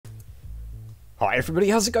Hi everybody,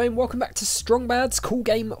 how's it going? Welcome back to Strong Bad's cool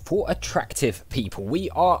game for attractive people. We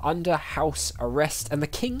are under house arrest and the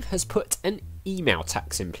king has put an email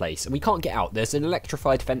tax in place and we can't get out. There's an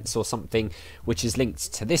electrified fence or something which is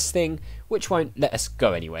linked to this thing which won't let us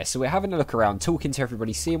go anywhere. So we're having a look around, talking to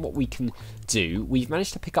everybody, seeing what we can do. We've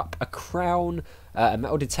managed to pick up a crown, a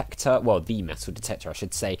metal detector, well the metal detector I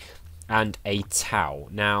should say, and a towel.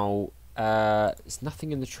 Now there's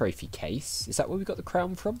nothing in the trophy case. Is that where we got the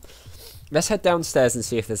crown from? Let's head downstairs and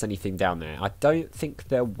see if there's anything down there. I don't think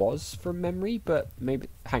there was from memory, but maybe...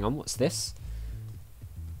 Hang on, what's this?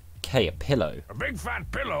 Okay, a pillow. A big fat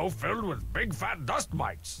pillow filled with big fat dust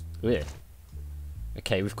mites. Yeah.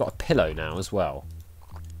 Okay, we've got a pillow now as well.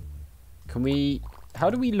 Can we... How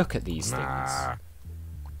do we look at these things? I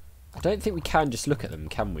don't think we can just look at them,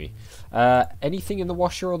 can we? Anything in the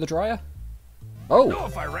washer or the dryer? Oh! No,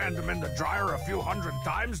 if I ran them in the dryer a few hundred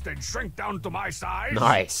times, they'd shrink down to my size.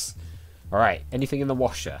 Nice. Alright, anything in the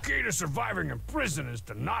washer? Key to surviving in prison is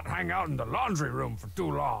to not hang out in the laundry room for too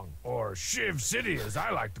long. Or Shiv City, as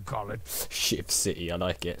I like to call it. Shiv City, I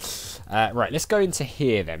like it. Right, let's go into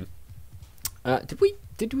here then.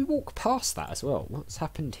 Did we walk past that as well? What's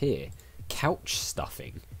happened here? Couch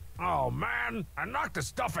stuffing. Oh man, I knocked the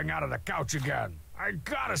stuffing out of the couch again. I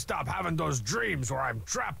gotta stop having those dreams where I'm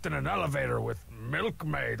trapped in an elevator with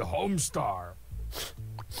Milkmaid Homestar.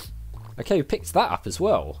 Okay, we picked that up as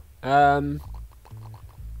well. Not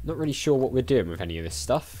really sure what we're doing with any of this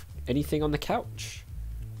stuff. Anything on the couch?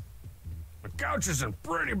 The couch is in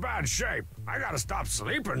pretty bad shape. I gotta stop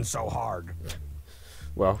sleeping so hard.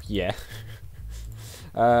 Well, yeah.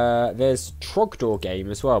 There's Trogdor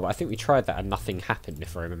game as well, but I think we tried that and nothing happened,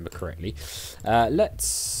 if I remember correctly.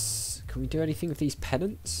 Can we do anything with these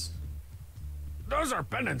pennants? Those are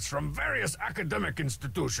pennants from various academic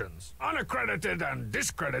institutions, unaccredited and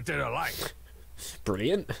discredited alike.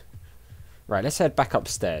 Brilliant. Right, let's head back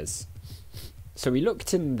upstairs. So we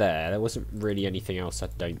looked in there. There wasn't really anything else, I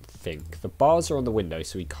don't think. The bars are on the window,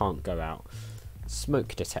 so we can't go out.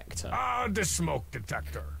 Smoke detector. The smoke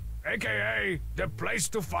detector. AKA the place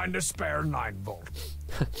to find a spare 9-volt.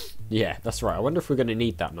 Yeah, that's right. I wonder if we're going to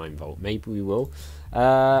need that 9-volt. Maybe we will.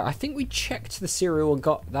 I think we checked the serial and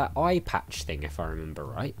got that eye patch thing, if I remember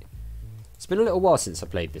right. It's been a little while since I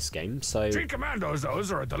played this game, so... G-Commandos,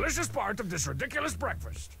 those are a delicious part of this ridiculous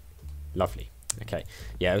breakfast. Lovely. Okay.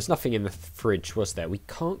 Yeah, there was nothing in the fridge, was there? We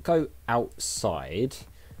can't go outside.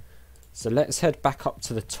 So let's head back up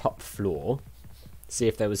to the top floor. See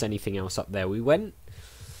if there was anything else up there. We went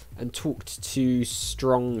and talked to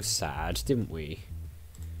Strong Sad, didn't we?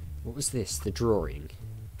 What was this? The drawing.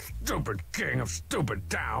 Stupid king of stupid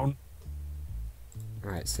town.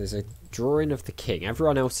 Right, so there's a drawing of the king.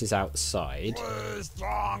 Everyone else is outside.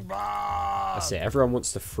 Strong Bad. That's it. Everyone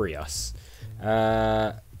wants to free us.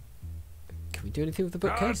 Can we do anything with the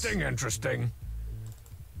bookcase? Nothing interesting.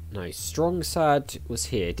 No, Strong Sad was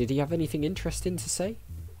here. Did he have anything interesting to say?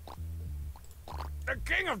 The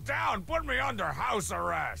king of town put me under house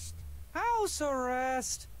arrest. House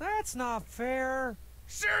arrest? That's not fair.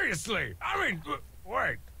 Seriously? I mean,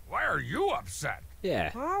 wait. Why are you upset?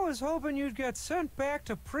 Yeah. I was hoping you'd get sent back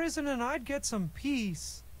to prison and I'd get some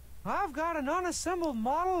peace. I've got an unassembled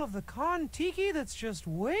model of the Kon-Tiki that's just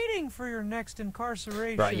waiting for your next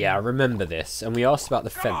incarceration. Right, yeah, I remember this. And we asked about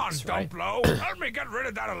the fence, Come on, right? Dumplo. Help me get rid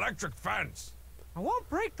of that electric fence. I won't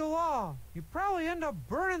break the law. You'd probably end up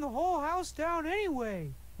burning the whole house down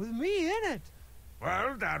anyway, with me in it.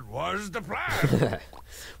 Well, that was the plan.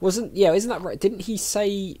 Isn't that right?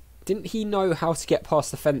 Didn't he know how to get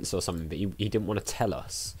past the fence or something, but he didn't want to tell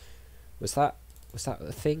us? Was that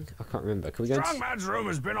the thing? I can't remember. Can we go Strong Man's room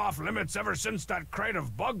has been off limits ever since that crate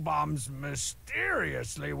of bug bombs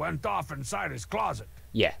mysteriously went off inside his closet.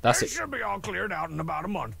 Yeah, that's it. It should be all cleared out in about a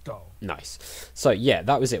month, though. Nice. So, yeah,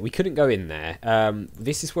 that was it. We couldn't go in there.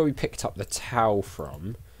 This is where we picked up the towel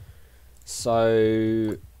from.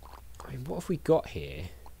 So, I mean, what have we got here?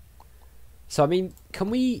 So, I mean, can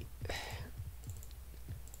we...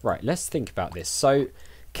 Right, let's think about this. So,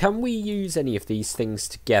 can we use any of these things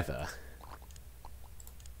together?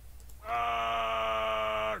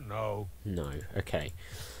 No. No. Okay.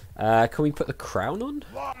 Can we put the crown on?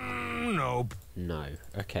 Nope. No.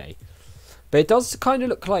 Okay. But it does kind of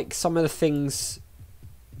look like some of the things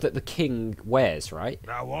that the king wears, right?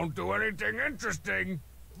 That won't do anything interesting.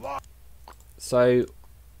 What? So,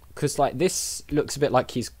 because like this looks a bit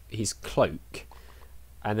like his cloak,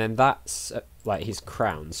 and then that's like his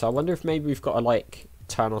crown. So I wonder if maybe we've got to like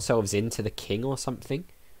turn ourselves into the king or something,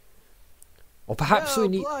 or perhaps we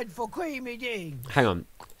need. Blood for Creamy Dean. Hang on.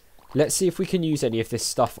 Let's see if we can use any of this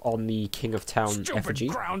stuff on the King of Town Stupid effigy.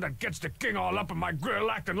 crown that gets the king all up in my grill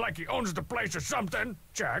acting like he owns the place or something.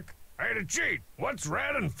 Check. Hey, to cheat. What's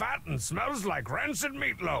red and fat and smells like rancid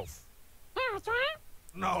meatloaf?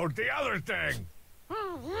 No, the other thing.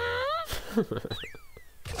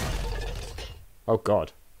 Oh,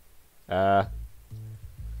 God.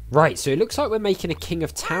 Right, so it looks like we're making a King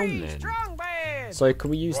of Town then. So can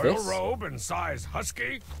we use Royal this? robe and size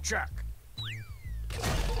husky? Check.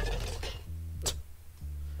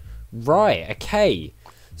 Right, okay.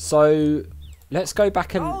 So let's go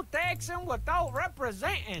back and... No taxing without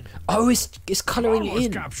representing. Oh, it's colouring Almost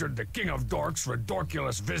in. captured the king of dorks'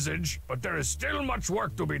 redorkulous visage, but there is still much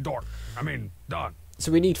work to be done.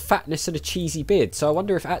 So we need fatness and a cheesy beard. So I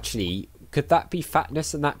wonder if actually, could that be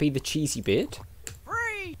fatness and that be the cheesy beard?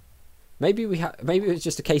 Free. Maybe maybe it was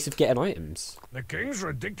just a case of getting items. The king's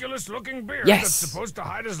ridiculous-looking beard Yes! that's supposed to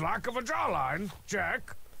hide his lack of a jawline.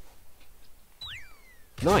 Check.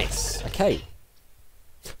 Nice. Okay.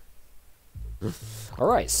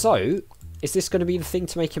 Alright, so is this going to be the thing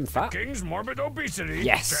to make him fat? King's morbid obesity.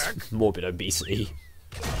 Yes. Check. Morbid obesity.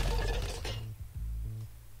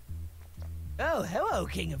 Oh, hello,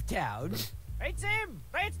 King of Town. It's him.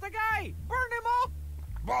 It's the guy. Burn him up.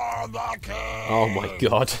 Burn the king. Oh my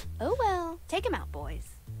god. Oh well, take him out, boys.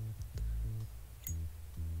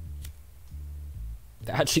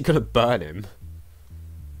 They're actually going to burn him.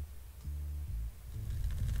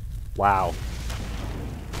 Wow.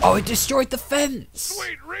 Oh, it destroyed the fence!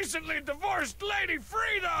 Sweet, recently divorced lady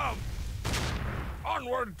freedom.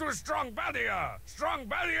 Onward to Strong Badia. Strong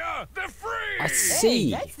Badia, the free. I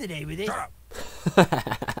see. Hey, that's the name of this. Shut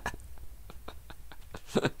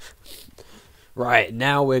up. Right,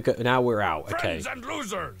 now we're out. Okay. Friends and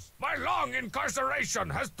losers, my long incarceration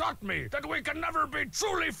has taught me that we can never be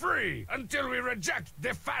truly free until we reject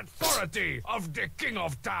the fat authority of the King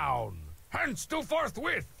of Town. Hence, to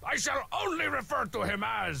forthwith, I shall only refer to him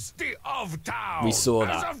as the of Town. We saw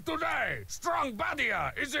As that. of today, Strong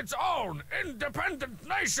Badia is its own independent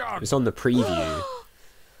nation. It's on the preview.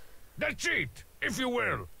 The cheat, if you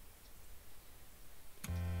will.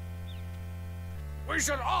 We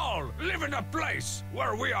should all live in a place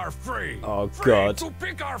where we are free. Oh, free God. to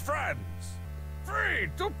pick our friends. Free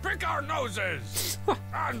to pick our noses.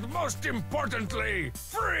 And most importantly,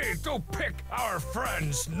 free to pick our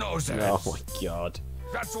friends' noses. Oh my god.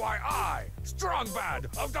 That's why I, Strong Bad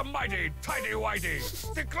of the mighty Tidy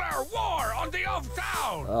Whitey, declare war on the of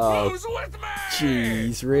Town. Oh, Who's with me?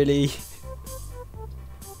 Jeez, really?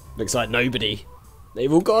 Looks like nobody.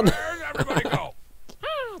 They've all gone. Where's everybody go?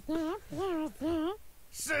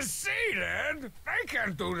 Seceded? They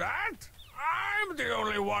can't do that. I'm the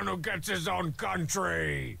only one who gets his own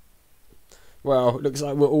country. Well, looks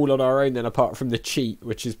like we're all on our own then, apart from the cheat,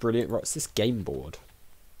 which is brilliant. Right, what's this game board?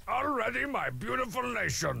 Already my beautiful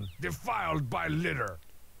nation defiled by litter.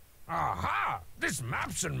 Aha! This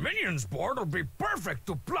Maps and Minions board will be perfect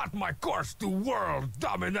to plot my course to world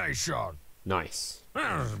domination. Nice.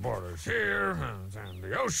 There's borders here, and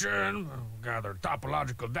the ocean. Gather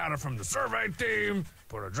topological data from the survey team.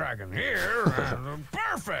 Put a dragon here, and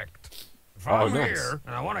perfect. If Oh, I'm nice. here,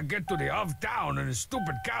 and I want to get to the of town and his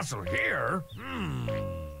stupid castle here,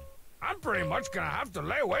 I'm pretty much gonna have to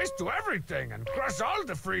lay waste to everything and crush all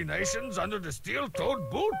the free nations under the steel-toed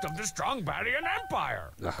boot of the strong Badian Empire.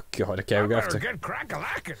 Oh god, okay, I we're gonna better have to get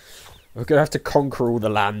crack-a-lackin'. we're gonna have to conquer all the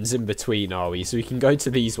lands in between, are we? So we can go to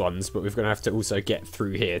these ones, but we're gonna have to also get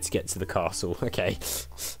through here to get to the castle. Okay.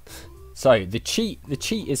 So the cheat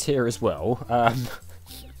is here as well.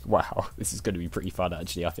 Wow, this is gonna be pretty fun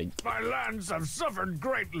actually, I think. My lands have suffered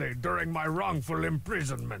greatly during my wrongful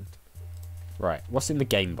imprisonment. Right, what's in the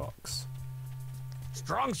game box?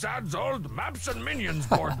 Strong Sad's old Maps and Minions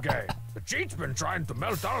board game. The cheat's been trying to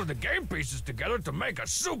melt all of the game pieces together to make a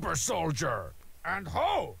super soldier. And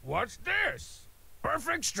ho, what's this?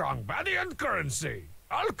 Perfect strong Badian currency.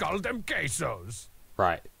 I'll call them quesos.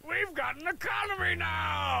 Right. We've got an economy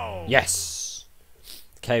now! Yes.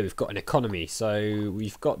 Okay, we've got an economy. So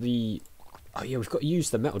we've got the... Oh yeah, we've got to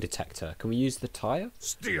use the metal detector. Can we use the tire?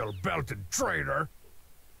 Steel-belted traitor.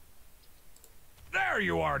 There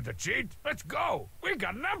you are, the cheat. Let's go. We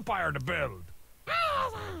got an empire to build.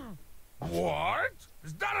 What?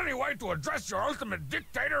 Is that any way to address your ultimate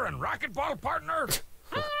dictator and racquetball partner?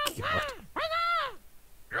 Oh god.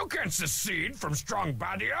 You can't secede from Strong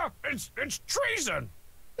Badia. It's treason.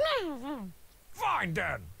 Fine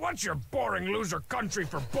then. What's your boring loser country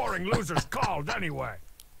for boring losers called anyway?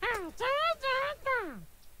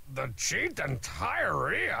 The cheat and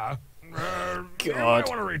diarrhea? You might God.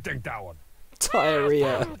 want to rethink that one.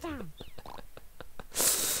 Diarrhea.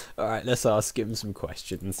 Alright, let's ask him some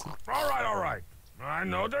questions. All right, all right. I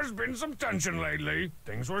know there's been some tension lately.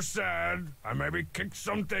 Things were said. I maybe kicked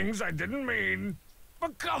some things I didn't mean.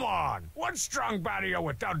 But come on, what's strong barrier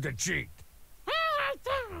without the cheat?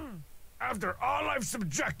 After all I've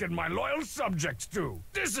subjected my loyal subjects to,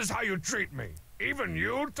 this is how you treat me. Even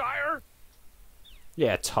you, Tyre?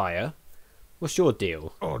 Yeah, Tyre. What's your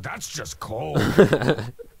deal? Oh, that's just cold.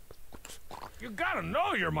 You gotta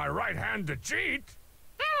know you're my right hand to cheat.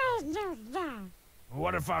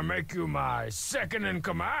 What if I make you my second in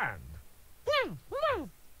command?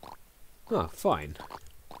 Oh, fine.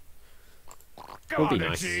 Come Would on, be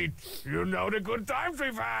nice. cheat. You know the good times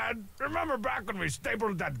we've had. Remember back when we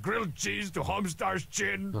stapled that grilled cheese to Homestar's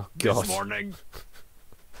chin God. this morning?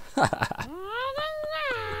 I'll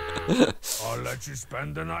let you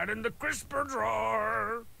spend the night in the crisper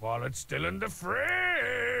drawer while it's still in the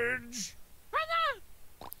fridge.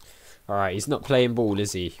 Alright, he's not playing ball,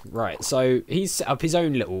 is he? Right, so he's set up his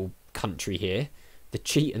own little country here. The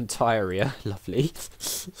Cheat and Tyria. Lovely.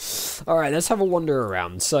 Alright, let's have a wander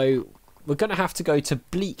around. So, we're going to have to go to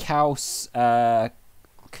Bleak House,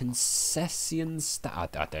 Concessions... I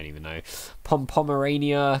don't even know.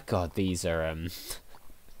 Pomerania. God, these are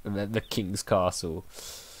the King's Castle.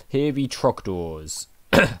 Here be Trogdors.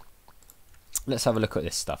 Let's have a look at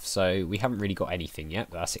this stuff. So, we haven't really got anything yet,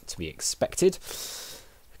 but that's it to be expected.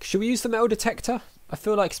 Should we use the metal detector? I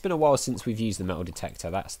feel like it's been a while since we've used the metal detector.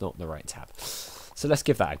 That's not the right tab. So let's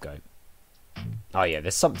give that a go. Oh yeah,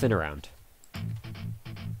 there's something around.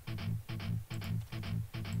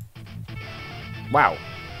 Wow.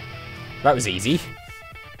 That was easy.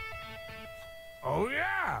 Oh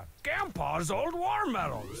yeah, Grandpa's old war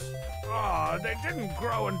medals. Oh, they didn't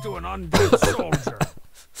grow into an undead soldier.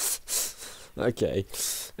 Okay.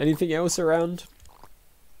 Anything else around?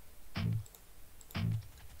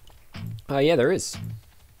 Oh yeah, there is.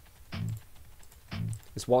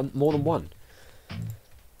 There's more than one.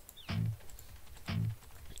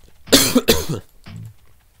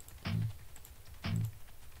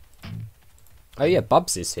 Oh yeah,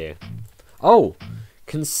 Bubs is here. Oh,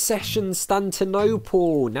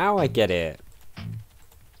 Constantinople. Now I get it.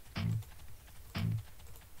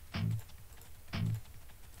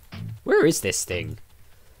 Where is this thing?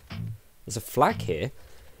 There's a flag here.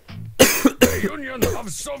 The Union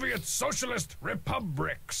of Soviet Socialist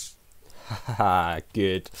Republics. Haha,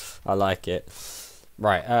 good. I like it.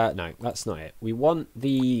 Right, no, that's not it. We want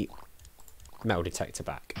the metal detector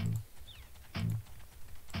back.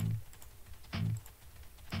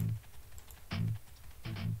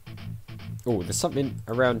 Oh, there's something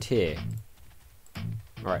around here.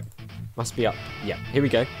 Alright, must be up. Yeah, here we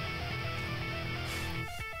go.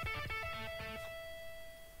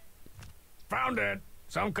 Found it.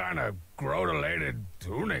 Some kind of grow-related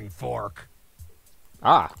tuning fork.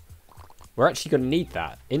 Ah, we're actually going to need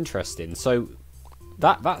that. Interesting. So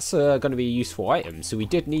that's going to be a useful item. So we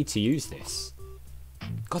did need to use this.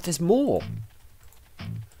 God, there's more.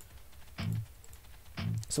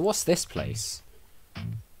 So what's this place?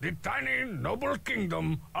 The tiny noble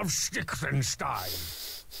kingdom of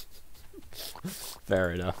Stichtenstein.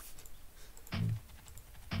 Fair enough.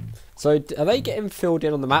 So are they getting filled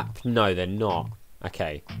in on the map? No, they're not.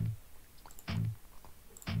 Okay.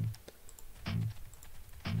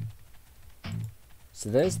 So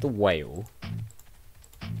there's the whale.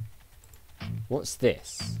 What's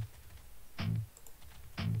this?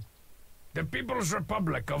 The People's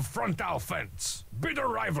Republic of Frontal Fence. Bitter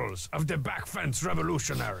rivals of the back fence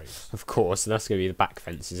revolutionaries. Of course, that's going to be the back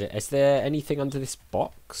fence, is it? Is there anything under this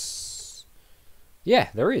box? Yeah,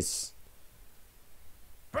 there is.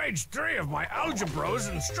 Page 3 of my Algebros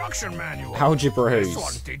instruction manual. Algebros. This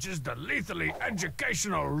one teaches the lethally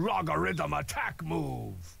educational logarithm attack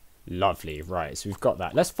move. Lovely, right, so we've got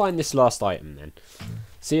that. Let's find this last item then.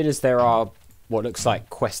 Seeing as there are what looks like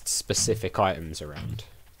quest-specific items around.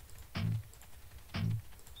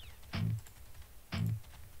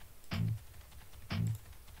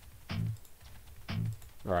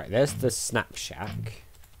 Alright, there's the Snap Shack.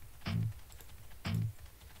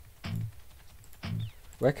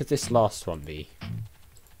 Where could this last one be?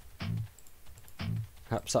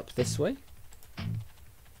 Perhaps up this way?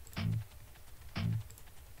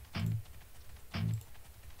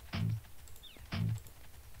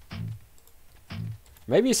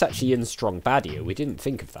 Maybe it's actually in Strong Badia. We didn't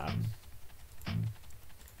think of that.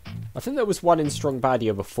 I think there was one in Strong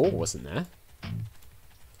Badia before, wasn't there?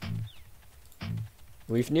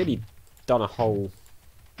 We've nearly done a whole...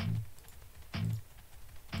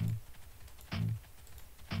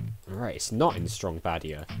 Alright, it's not in Strong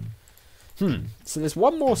Badia. So there's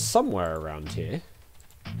one more somewhere around here.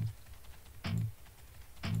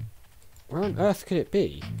 Where on earth could it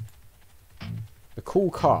be? The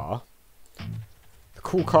cool car. The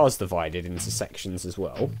cool car's divided into sections as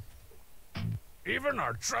well. Even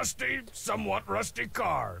our trusty, somewhat rusty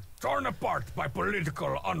car, torn apart by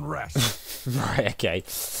political unrest. Right, okay.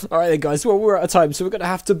 Alright then guys, well we're out of time, so we're going to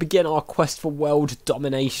have to begin our quest for world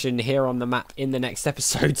domination here on the map in the next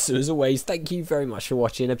episode. So as always, thank you very much for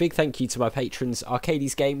watching. A big thank you to my patrons,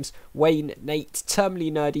 Arcades Games, Wayne, Nate,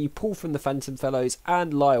 Terminally Nerdy, Paul from the Phantom Fellows,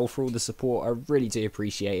 and Lyle for all the support. I really do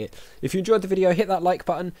appreciate it. If you enjoyed the video, hit that like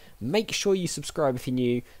button, make sure you subscribe if you're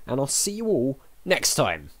new, and I'll see you all next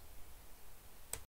time.